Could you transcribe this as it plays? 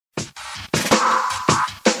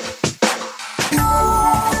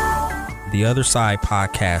The Other Side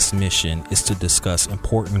podcast mission is to discuss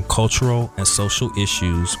important cultural and social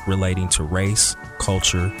issues relating to race,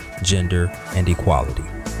 culture, gender, and equality.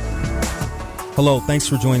 Hello, thanks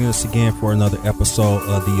for joining us again for another episode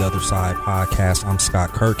of The Other Side podcast. I'm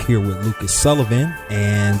Scott Kirk here with Lucas Sullivan,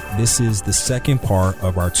 and this is the second part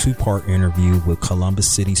of our two-part interview with Columbus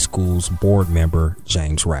City Schools board member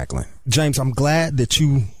James Ragland. James, I'm glad that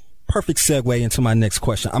perfect segue into my next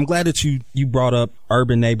question. I'm glad that you brought up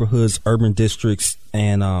urban neighborhoods, urban districts,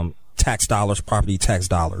 and tax dollars, property tax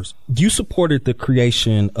dollars. You supported the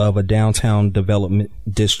creation of a downtown development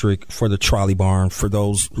district for the trolley barn. For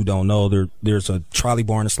those who don't know, there's a trolley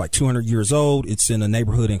barn that's like 200 years old. It's in a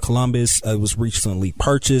neighborhood in Columbus. It was recently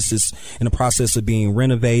purchased. It's in the process of being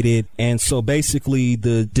renovated. And so basically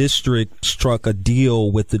the district struck a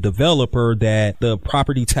deal with the developer that the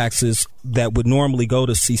property taxes that would normally go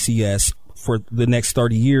to CCS for the next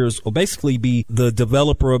 30 years will basically be the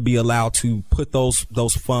developer will be allowed to put those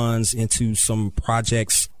funds into some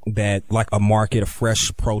projects that like a market, a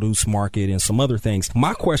fresh produce market and some other things.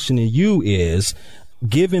 My question to you is,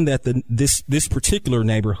 given that this particular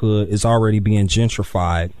neighborhood is already being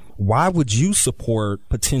gentrified, why would you support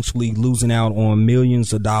potentially losing out on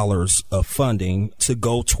millions of dollars of funding to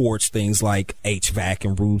go towards things like HVAC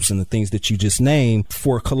and roofs and the things that you just named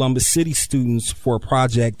for Columbus City students for a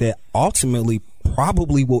project that ultimately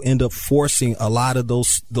probably will end up forcing a lot of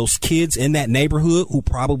those kids in that neighborhood who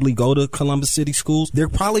probably go to Columbus City schools? They're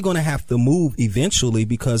probably going to have to move eventually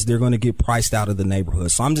because they're going to get priced out of the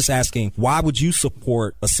neighborhood. So I'm just asking, why would you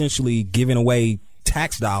support essentially giving away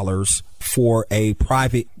tax dollars for a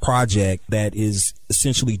private project that is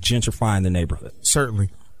essentially gentrifying the neighborhood?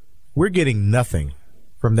 Certainly. We're getting nothing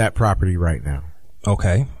from that property right now.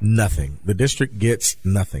 Okay. Nothing. The district gets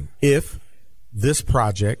nothing. If this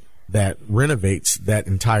project that renovates that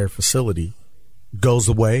entire facility goes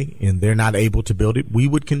away and they're not able to build it, we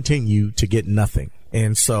would continue to get nothing.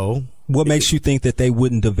 And so what makes you think that they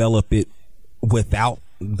wouldn't develop it without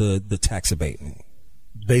the tax abatement?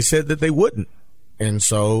 They said that they wouldn't. And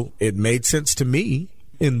so it made sense to me.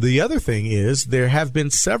 And the other thing is there have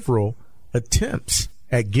been several attempts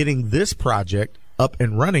at getting this project up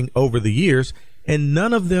and running over the years, and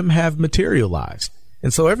none of them have materialized.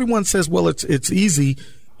 And so everyone says, well, it's easy.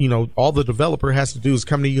 You know, all the developer has to do is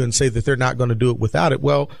come to you and say that they're not going to do it without it.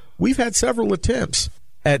 Well, we've had several attempts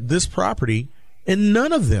at this property, and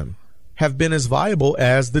none of them have been as viable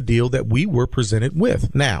as the deal that we were presented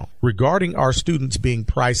with. Now, regarding our students being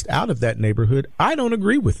priced out of that neighborhood, I don't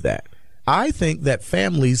agree with that. I think that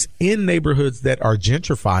families in neighborhoods that are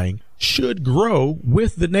gentrifying should grow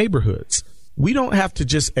with the neighborhoods. We don't have to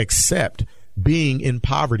just accept being in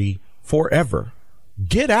poverty forever.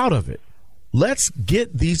 Get out of it. Let's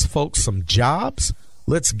get these folks some jobs.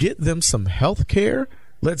 Let's get them some health care.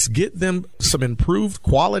 Let's get them some improved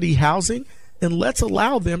quality housing. And let's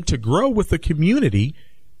allow them to grow with the community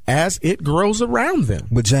as it grows around them.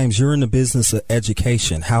 But James, you're in the business of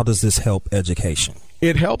education. How does this help education?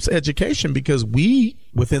 It helps education because we,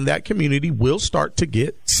 within that community, will start to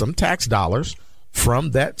get some tax dollars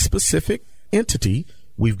from that specific entity.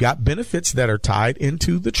 We've got benefits that are tied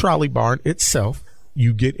into the trolley barn itself.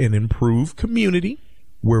 You get an improved community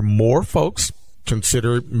where more folks,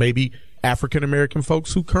 consider maybe African-American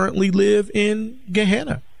folks who currently live in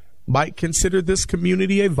Gehenna, might consider this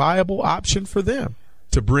community a viable option for them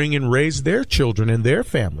to bring and raise their children and their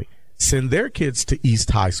family, send their kids to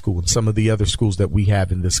East High School and some of the other schools that we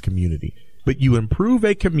have in this community. But you improve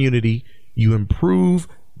a community, you improve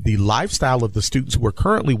the lifestyle of the students who are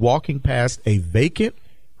currently walking past a vacant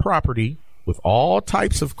property with all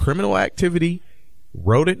types of criminal activity,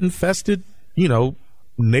 rodent infested,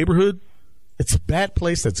 neighborhood. It's a bad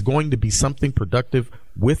place that's going to be something productive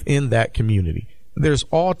within that community. There's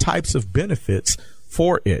all types of benefits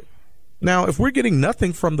for it. Now, if we're getting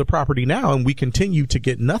nothing from the property now and we continue to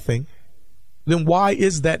get nothing, then why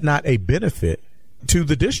is that not a benefit to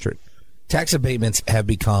the district? Tax abatements have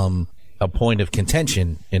become a point of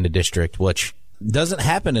contention in the district, which doesn't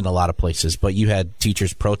happen in a lot of places. But you had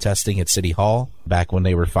teachers protesting at City Hall back when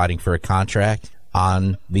they were fighting for a contract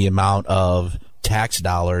on the amount of tax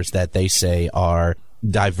dollars that they say are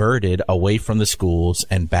diverted away from the schools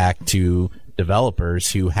and back to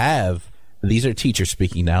developers who have, these are teachers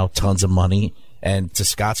speaking now, tons of money, and to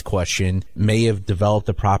Scott's question, may have developed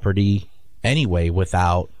the property anyway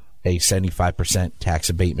without a 75% tax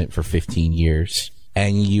abatement for 15 years.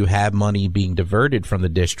 And you have money being diverted from the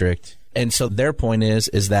district. And so their point is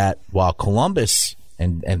that while Columbus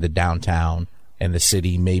and the downtown and the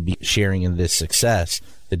city may be sharing in this success,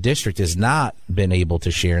 the district has not been able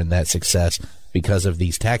to share in that success because of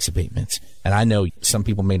these tax abatements. And I know some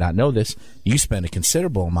people may not know this. You spend a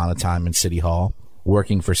considerable amount of time in City Hall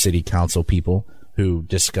working for city council people who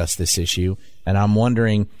discuss this issue. And I'm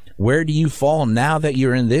wondering, where do you fall now that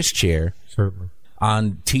you're in this chair? Certainly.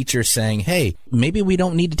 On teachers saying, hey, maybe we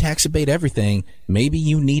don't need to tax abate everything. Maybe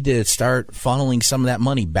you need to start funneling some of that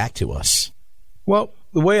money back to us. Well,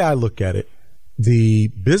 the way I look at it, the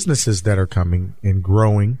businesses that are coming and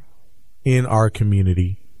growing in our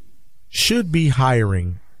community should be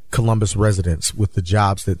hiring Columbus residents with the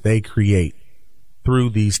jobs that they create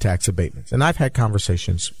through these tax abatements. And I've had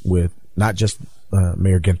conversations with not just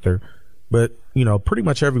Mayor Ginther, but, pretty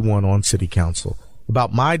much everyone on city council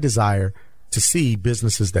about my desire to see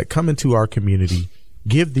businesses that come into our community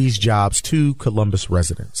give these jobs to Columbus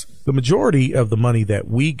residents. The majority of the money that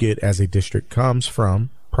we get as a district comes from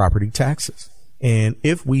property taxes. And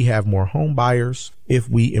if we have more home buyers, if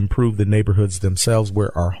we improve the neighborhoods themselves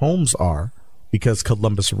where our homes are, because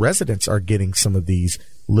Columbus residents are getting some of these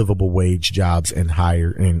livable wage jobs and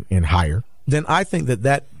higher, then I think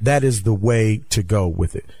that is the way to go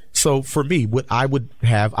with it. So for me, what I would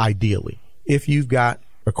have ideally, if you've got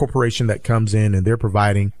a corporation that comes in and they're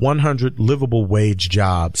providing 100 livable wage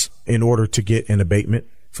jobs in order to get an abatement,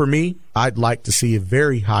 for me, I'd like to see a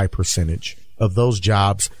very high percentage of those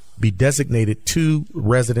jobs be designated to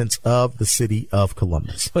residents of the city of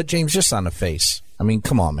Columbus. But James, just on the face, I mean,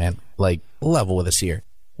 come on, man, level with us here.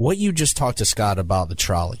 What you just talked to Scott about the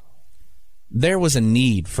trolley, there was a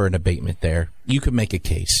need for an abatement there. You could make a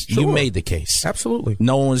case. Sure. You made the case. Absolutely.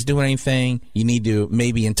 No one was doing anything. You need to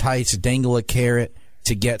maybe entice, dangle a carrot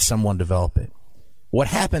to get someone to develop it. What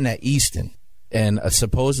happened at Easton, and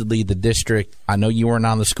supposedly the district, I know you weren't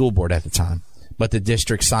on the school board at the time, but the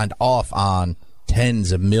district signed off on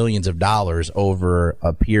tens of millions of dollars over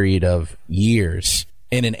a period of years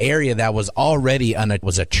in an area that was already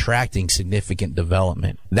was attracting significant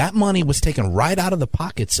development. That money was taken right out of the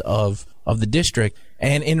pockets of the district,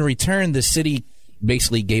 and in return, the city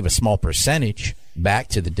basically gave a small percentage back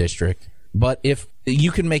to the district. But if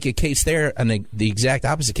you can make a case there, and the exact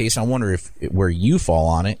opposite case, I wonder where you fall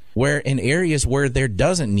on it, where in areas where there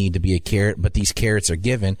doesn't need to be a carrot, but these carrots are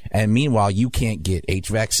given, and meanwhile you can't get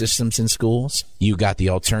HVAC systems in schools. You got the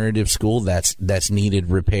alternative school that's needed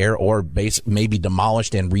repair or maybe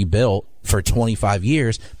demolished and rebuilt for 25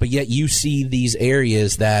 years, but yet you see these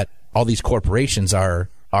areas that all these corporations are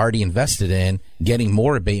already invested in, getting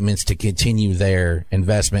more abatements to continue their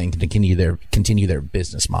investment and continue their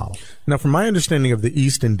business model. Now, from my understanding of the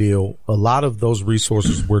Easton deal, a lot of those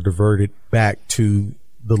resources were diverted back to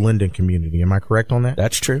the Linden community. Am I correct on that?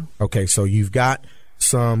 That's true. Okay, so you've got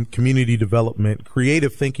some community development,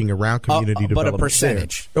 creative thinking around community development, but a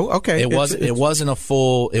percentage. There. Oh, okay, it wasn't a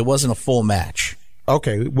full match.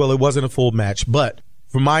 Okay, well, it wasn't a full match, but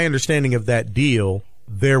from my understanding of that deal,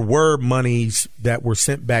 there were monies that were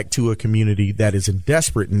sent back to a community that is in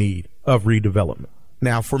desperate need of redevelopment.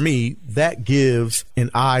 Now, for me, that gives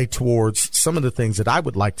an eye towards some of the things that I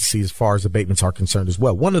would like to see as far as abatements are concerned as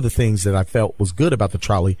well. One of the things that I felt was good about the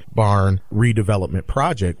Trolley Barn redevelopment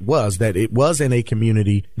project was that it was in a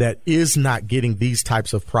community that is not getting these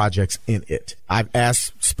types of projects in it. I've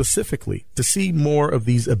asked specifically to see more of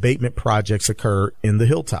these abatement projects occur in the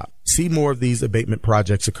Hilltop, see more of these abatement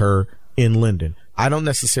projects occur in Linden. I don't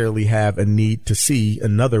necessarily have a need to see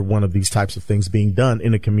another one of these types of things being done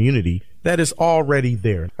in a community that is already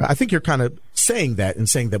there. I think you're kind of saying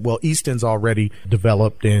that, well, Easton's already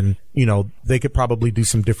developed and, they could probably do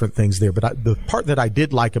some different things there. But the part that I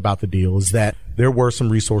did like about the deal is that there were some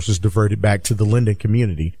resources diverted back to the Linden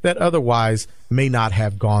community that otherwise may not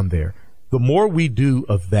have gone there. The more we do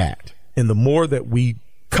of that, and the more that we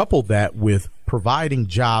couple that with providing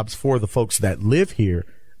jobs for the folks that live here,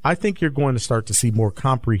 I think you're going to start to see more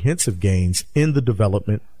comprehensive gains in the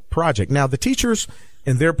development project. Now, the teachers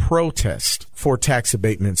and their protest for tax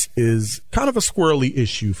abatements is kind of a squirrely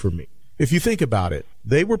issue for me. If you think about it,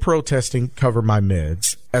 they were protesting Cover My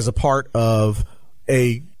Meds as a part of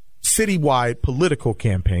a citywide political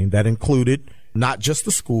campaign that included not just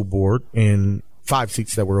the school board and 5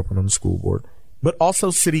 seats that were open on the school board, but also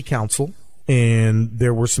city council. And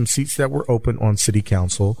there were some seats that were open on city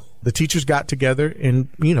council. The teachers got together and,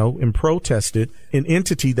 and protested an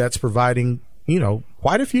entity that's providing,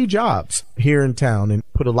 quite a few jobs here in town and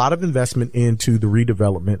put a lot of investment into the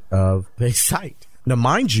redevelopment of a site. Now,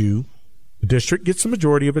 mind you, the district gets the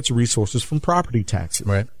majority of its resources from property taxes.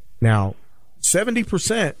 Right. Now,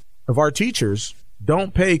 70% of our teachers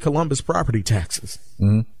don't pay Columbus property taxes.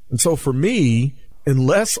 Mm-hmm. And so for me,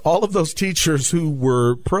 unless all of those teachers who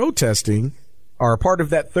were protesting are a part of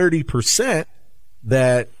that 30%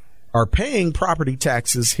 that are paying property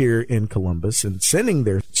taxes here in Columbus and sending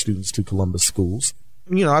their students to Columbus schools,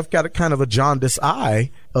 I've got a kind of a jaundiced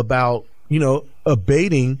eye about,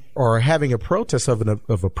 abating or having a protest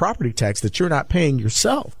of a property tax that you're not paying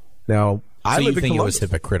yourself. Now, I live in Columbus. It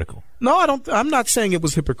was hypocritical? No, I don't. I'm not saying it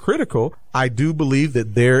was hypocritical. I do believe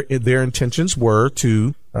that their intentions were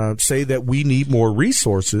to say that we need more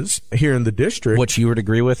resources here in the district. Which you would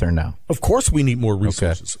agree with or no? Of course we need more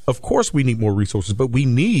resources. Okay. Of course we need more resources, but we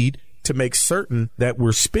need to make certain that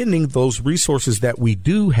we're spending those resources that we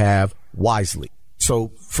do have wisely.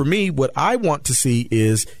 So for me, what I want to see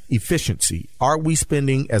is efficiency. Are we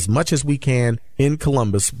spending as much as we can in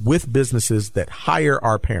Columbus with businesses that hire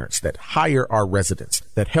our parents, that hire our residents,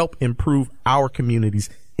 that help improve our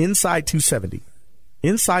communities inside 270,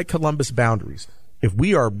 inside Columbus boundaries? If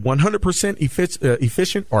we are 100%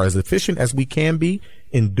 efficient or as efficient as we can be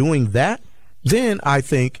in doing that, then I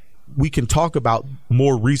think we can talk about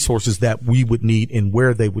more resources that we would need and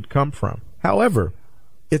where they would come from. However,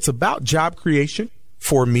 it's about job creation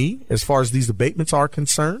for me, as far as these abatements are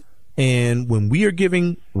concerned. And when we are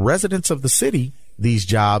giving residents of the city these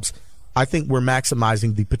jobs, I think we're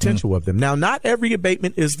maximizing the potential of them. Now, not every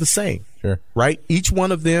abatement is the same, sure, right? Each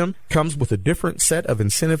one of them comes with a different set of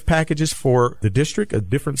incentive packages for the district, a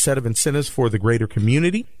different set of incentives for the greater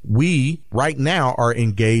community. We right now are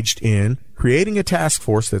engaged in creating a task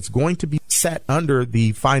force that's going to be sat under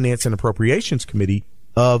the Finance and Appropriations Committee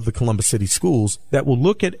of the Columbus City Schools that will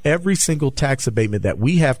look at every single tax abatement that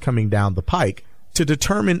we have coming down the pike to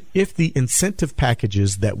determine if the incentive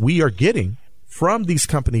packages that we are getting from these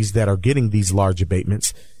companies that are getting these large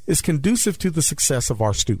abatements is conducive to the success of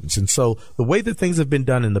our students. And so the way that things have been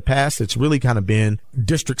done in the past, it's really kind of been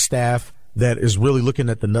district staff that is really looking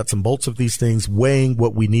at the nuts and bolts of these things, weighing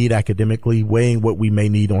what we need academically, weighing what we may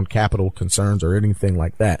need on capital concerns or anything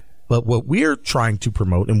like that. But what we're trying to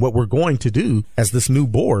promote and what we're going to do as this new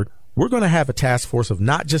board, we're going to have a task force of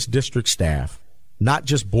not just district staff, not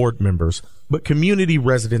just board members, but community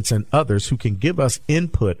residents and others who can give us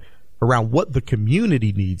input around what the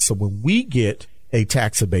community needs. So when we get a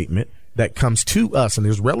tax abatement that comes to us, and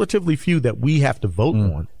there's relatively few that we have to vote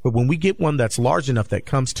on, but when we get one that's large enough that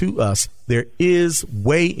comes to us, there is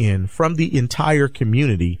weigh-in from the entire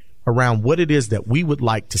community around what it is that we would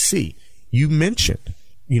like to see. You mentioned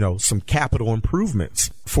some capital improvements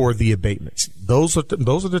for the abatements. Those are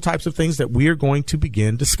the types of things that we are going to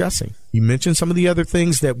begin discussing. You mentioned some of the other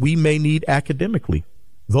things that we may need academically.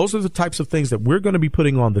 Those are the types of things that we're going to be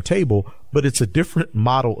putting on the table, but it's a different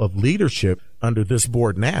model of leadership under this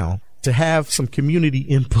board now to have some community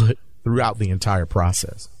input throughout the entire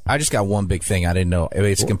process. I just got one big thing I didn't know.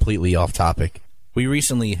 It's completely off topic. We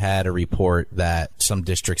recently had a report that some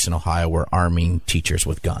districts in Ohio were arming teachers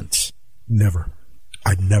with guns. Never.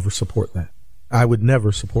 I'd never support that. I would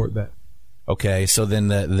never support that. Okay, so then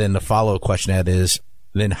the follow-up question to that is,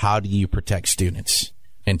 then how do you protect students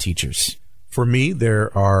and teachers? For me,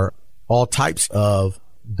 there are all types of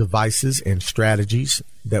devices and strategies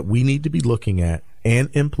that we need to be looking at and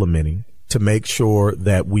implementing to make sure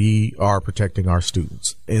that we are protecting our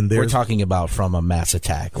students. And we're talking about from a mass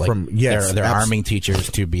attack. Like they're arming teachers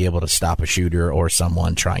to be able to stop a shooter or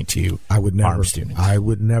someone trying to harm students. I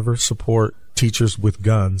would never support teachers with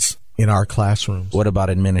guns in our classrooms. What about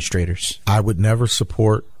administrators? I would never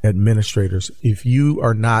support administrators. If you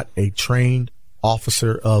are not a trained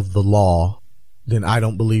officer of the law, then I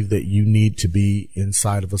don't believe that you need to be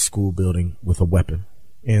inside of a school building with a weapon.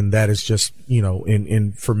 And that is just,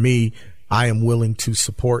 and for me, I am willing to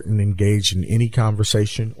support and engage in any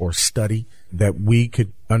conversation or study that we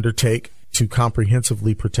could undertake to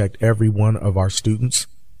comprehensively protect every one of our students.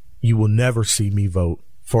 You will never see me vote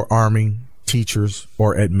for arming teachers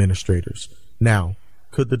or administrators. Now,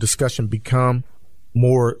 could the discussion become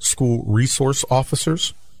more school resource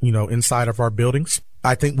officers, inside of our buildings?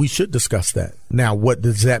 I think we should discuss that. Now, what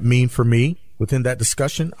does that mean for me? Within that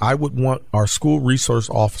discussion, I would want our school resource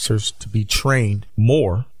officers to be trained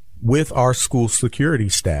more with our school security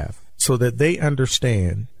staff so that they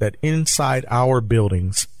understand that inside our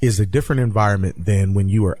buildings is a different environment than when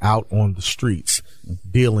you are out on the streets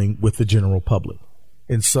dealing with the general public.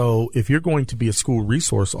 And so if you're going to be a school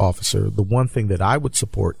resource officer, the one thing that I would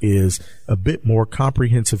support is a bit more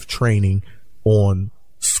comprehensive training on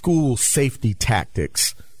school safety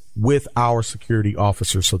tactics with our security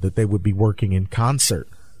officers so that they would be working in concert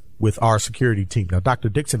with our security team. Now, Dr.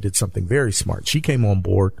 Dixon did something very smart. She came on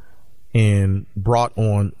board and brought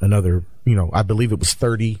on another, I believe it was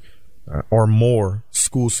 30 or more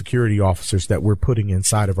school security officers that we're putting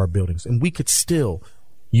inside of our buildings. And we could still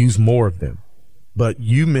use more of them. But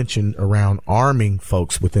you mentioned around arming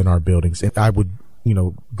folks within our buildings. And I would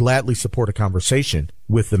gladly support a conversation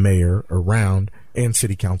with the mayor around and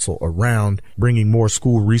city council around bringing more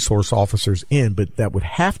school resource officers in, but that would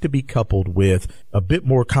have to be coupled with a bit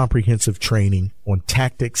more comprehensive training on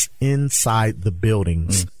tactics inside the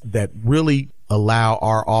buildings that really allow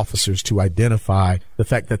our officers to identify the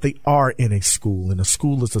fact that they are in a school, and a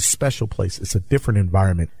school is a special place. It's a different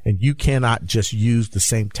environment, and you cannot just use the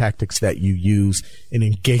same tactics that you use in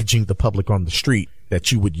engaging the public on the street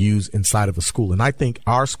that you would use inside of a school. And I think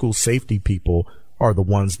our school safety people are the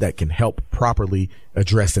ones that can help properly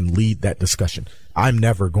address and lead that discussion. I'm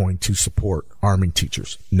never going to support arming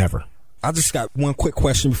teachers. Never. I just got one quick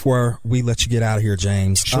question before we let you get out of here,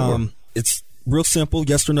 James. Sure. It's real simple.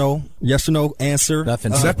 Yes or no? Yes or no answer.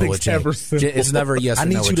 Nothing's ever simple. It's never yes or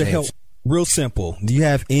no. I need you to help. Real simple. Do you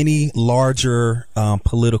have any larger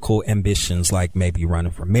political ambitions, like maybe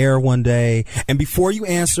running for mayor one day? And before you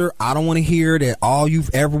answer, I don't want to hear that all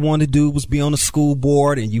you've ever wanted to do was be on the school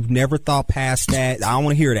board and you've never thought past that. I don't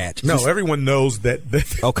want to hear that. No, everyone knows that.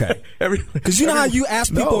 Okay. Because you know how you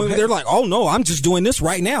ask people, they're like, oh, no, I'm just doing this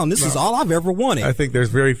right now, and this is all I've ever wanted. I think there's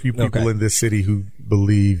very few people in this city who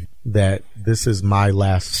believe that this is my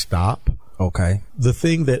last stop. Okay. The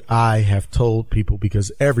thing that I have told people,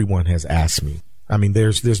 because everyone has asked me, I mean,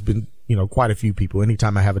 there's been, quite a few people.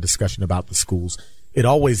 Anytime I have a discussion about the schools, it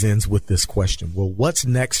always ends with this question. Well, what's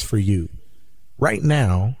next for you? Right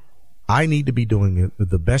now, I need to be doing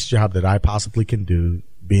the best job that I possibly can do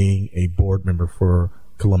being a board member for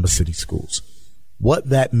Columbus City Schools. What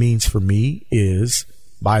that means for me is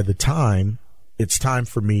by the time it's time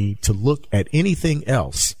for me to look at anything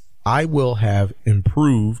else, I will have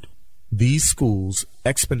improved these schools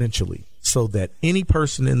exponentially so that any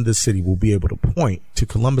person in the city will be able to point to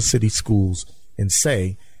Columbus City Schools and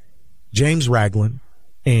say, James Ragland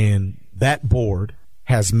and that board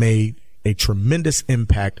has made a tremendous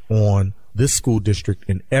impact on this school district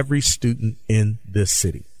and every student in this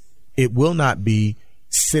city. It will not be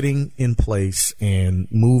sitting in place and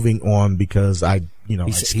moving on because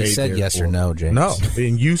he said yes or no, James. No,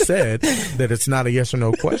 and you said that it's not a yes or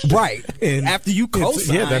no question, right? And after you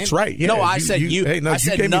co-signed, yeah, that's right. Yeah, no, I said you. Hey, no, I you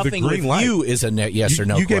said gave nothing me the green light. You is a yes or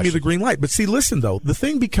no. You question. gave me the green light, but see, listen though, the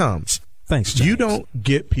thing becomes, thanks, James. You don't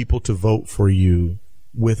get people to vote for you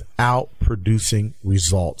without producing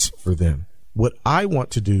results for them. What I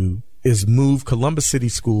want to do is move Columbus City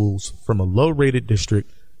Schools from a low-rated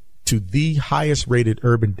district to the highest rated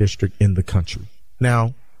urban district in the country.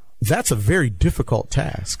 Now, that's a very difficult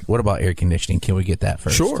task. What about air conditioning? Can we get that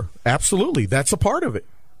first? Sure, absolutely. That's a part of it.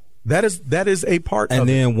 That is a part of it. And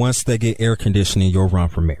then once they get air conditioning, you'll run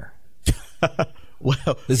for mayor.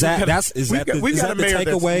 Well, is that the takeaway?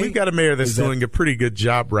 We've got a mayor that's doing a pretty good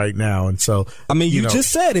job right now, and so I mean, you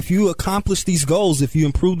just said if you accomplish these goals, if you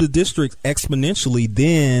improve the district exponentially,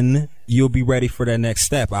 then you'll be ready for that next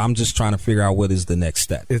step. I'm just trying to figure out what is the next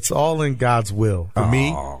step. It's all in God's will. For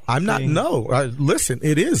me, I'm not. No, listen,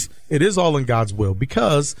 it is all in God's will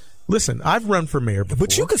because. Listen, I've run for mayor before.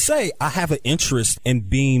 But you could say I have an interest in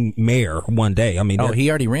being mayor one day. I mean, he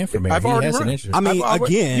already ran for mayor. I've already run. I mean,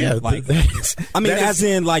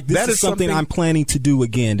 this is something I'm planning to do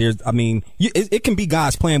again. It can be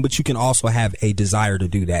God's plan, but you can also have a desire to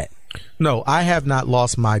do that. No, I have not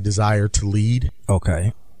lost my desire to lead.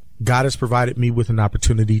 Okay. God has provided me with an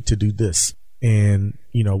opportunity to do this. And,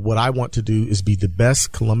 what I want to do is be the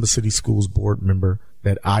best Columbus City Schools board member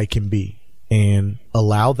that I can be. And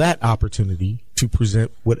allow that opportunity to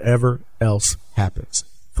present whatever else happens.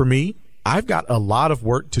 For me, I've got a lot of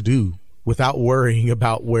work to do without worrying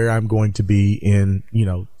about where I'm going to be in,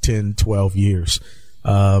 10, 12 years.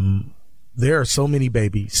 There are so many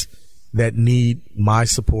babies that need my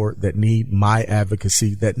support, that need my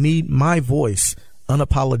advocacy, that need my voice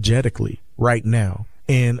unapologetically right now.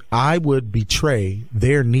 And I would betray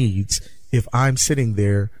their needs if I'm sitting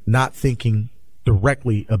there not thinking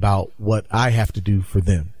directly about what I have to do for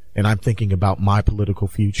them. And I'm thinking about my political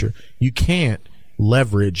future. You can't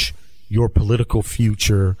leverage your political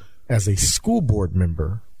future as a school board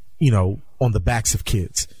member, on the backs of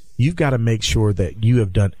kids. You've got to make sure that you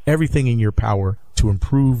have done everything in your power to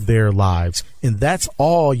improve their lives. And that's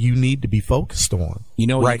all you need to be focused on. You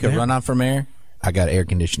know what you could run on for mayor? I got air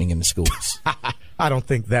conditioning in the schools. I don't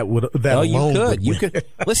think that would. That well, alone you could.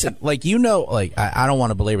 Listen, I don't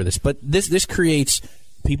want to belabor this, but this creates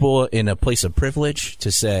people in a place of privilege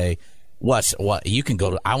to say, "What you can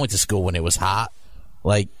go to? I went to school when it was hot."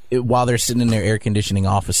 While they're sitting in their air conditioning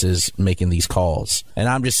offices making these calls, and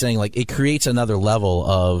I'm just saying, it creates another level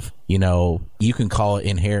of, you can call it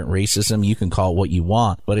inherent racism, you can call it what you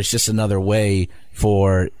want, but it's just another way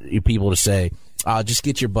for people to say, just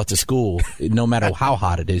get your butt to school, no matter how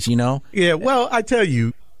hot it is, you know? Yeah, well, I tell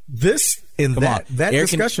you, that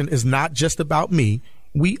discussion is not just about me.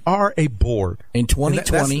 We are a board. In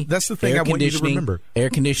 2020, that's the thing I want you to remember. Air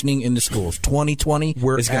conditioning in the schools. 2020 is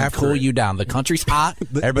going to cool you down. The country's hot.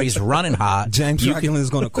 Everybody's running hot. James Ragland is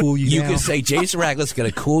going to cool you down. You can say James Ragland's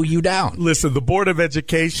going to cool you down. Listen, the Board of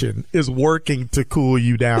Education is working to cool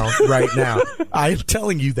you down right now. I'm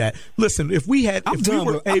telling you that. Listen,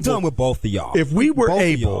 I'm done with both of y'all. If we were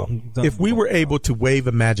able to wave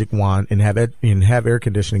a magic wand and have air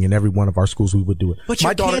conditioning in every one of our schools, we would do it. But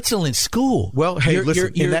you're canceling school. Well, hey, listen.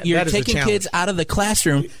 You're taking kids out of the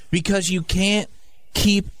classroom because you can't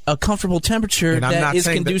keep a comfortable temperature that is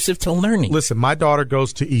conducive to learning. Listen, my daughter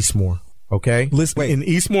goes to Eastmore, okay? And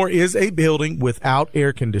Eastmore is a building without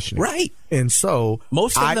air conditioning. Right. And so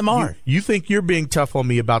most of them are. You think you're being tough on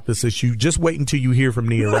me about this issue. Just wait until you hear from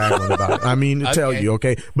Nia Ragland about it. I mean, to tell you,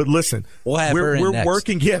 okay? But listen, we're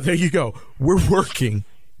working. Yeah, there you go. We're working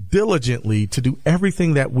diligently to do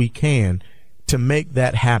everything that we can to make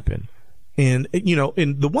that happen. And,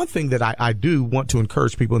 and the one thing that I do want to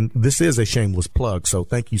encourage people, and this is a shameless plug, so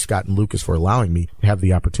thank you, Scott and Lucas, for allowing me to have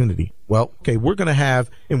the opportunity. Well, okay,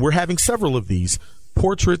 we're having several of these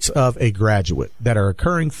portraits of a graduate that are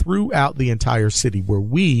occurring throughout the entire city, where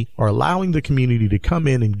we are allowing the community to come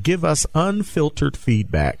in and give us unfiltered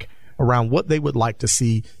feedback around what they would like to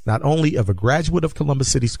see, not only of a graduate of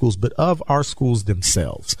Columbus City Schools, but of our schools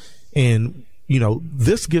themselves. And,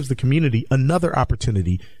 this gives the community another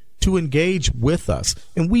opportunity to engage with us.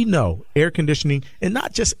 And we know air conditioning, and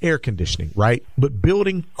not just air conditioning, right? But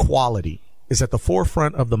building quality is at the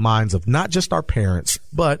forefront of the minds of not just our parents,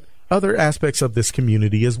 but other aspects of this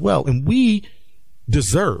community as well. And we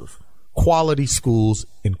deserve quality schools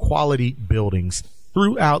and quality buildings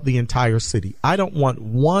throughout the entire city. I don't want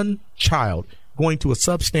one child going to a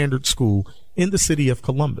substandard school in the city of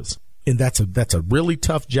Columbus. And that's a really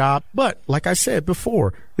tough job. But like I said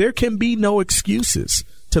before, there can be no excuses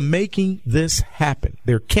to making this happen.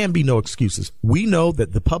 There can be no excuses. We know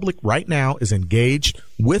that the public right now is engaged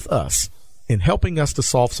with us in helping us to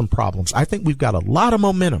solve some problems. I think we've got a lot of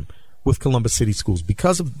momentum with Columbus City Schools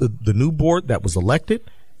because of the new board that was elected,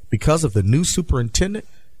 because of the new superintendent,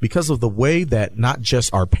 because of the way that not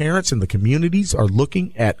just our parents and the communities are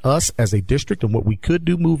looking at us as a district and what we could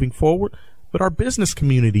do moving forward, but our business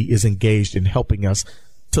community is engaged in helping us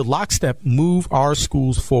to lockstep move our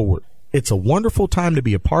schools forward. It's a wonderful time to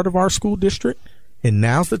be a part of our school district, and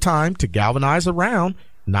now's the time to galvanize around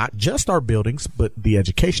not just our buildings, but the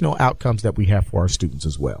educational outcomes that we have for our students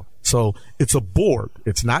as well. So it's a board.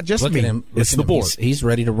 It's not just me. It's the board. He's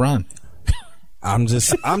ready to run. I'm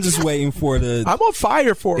just waiting for the. I'm on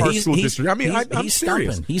fire for our school district. I mean, I'm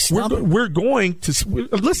serious. He's stumping. We're going to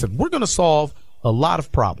listen. We're going to solve a lot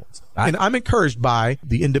of problems, and I'm encouraged by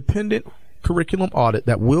the independent curriculum audit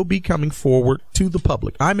that will be coming forward to the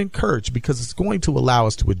public. I'm encouraged because it's going to allow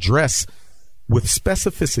us to address with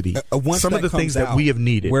specificity some of the things that we have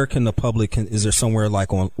needed. Where can the public? Is there somewhere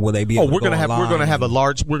like on? Will they be able to go online? We're going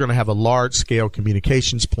to have a large scale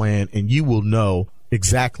communications plan, and you will know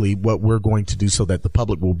exactly what we're going to do so that the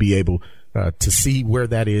public will be able to see where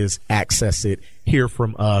that is, access it, hear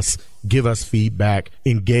from us, give us feedback,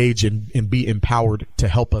 engage and be empowered to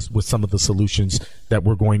help us with some of the solutions that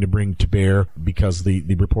we're going to bring to bear, because the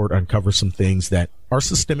report uncovers some things that are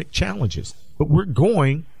systemic challenges. But we're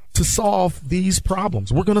going to solve these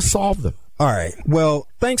problems. We're going to solve them. All right. Well,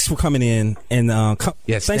 thanks for coming in, and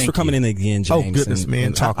thanks for coming in again, James. Oh goodness, man!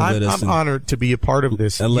 And talking with us. I'm honored to be a part of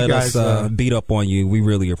this. And let us beat up on you. We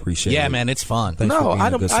really appreciate it. Yeah, man, it's fun. Thanks for being a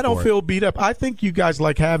good sport. I don't feel beat up. I think you guys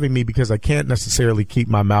like having me because I can't necessarily keep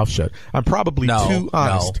my mouth shut. I'm probably too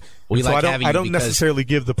honest. We like having you. I don't necessarily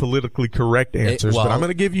give the politically correct answers, but I'm going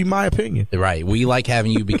to give you my opinion. Right. We like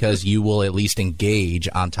having you because you will at least engage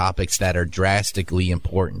on topics that are drastically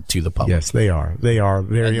important to the public. Yes, they are. They are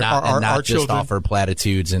very. And not just children offer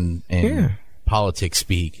platitudes and politics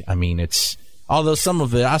speak. I mean, it's. Although some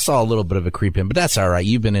of it, I saw a little bit of a creep in, but that's all right.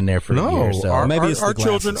 You've been in there for a year. So. Maybe it's our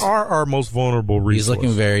children are our most vulnerable resource. He's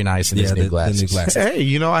looking very nice in his new glasses.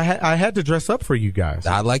 Hey, I had to dress up for you guys.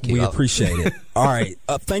 I like it. We appreciate it. All right.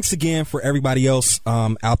 Thanks again for everybody else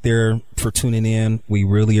out there for tuning in. We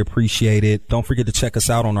really appreciate it. Don't forget to check us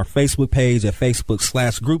out on our Facebook page at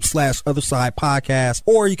Facebook/group/Otherside Podcast,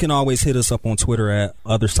 or you can always hit us up on Twitter at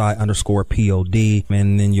Otherside_POD,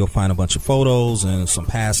 and then you'll find a bunch of photos and some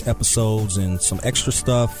past episodes and some extra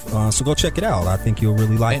stuff. So go check it out. I think you'll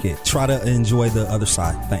really like it. Try to enjoy the other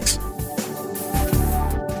side. Thanks.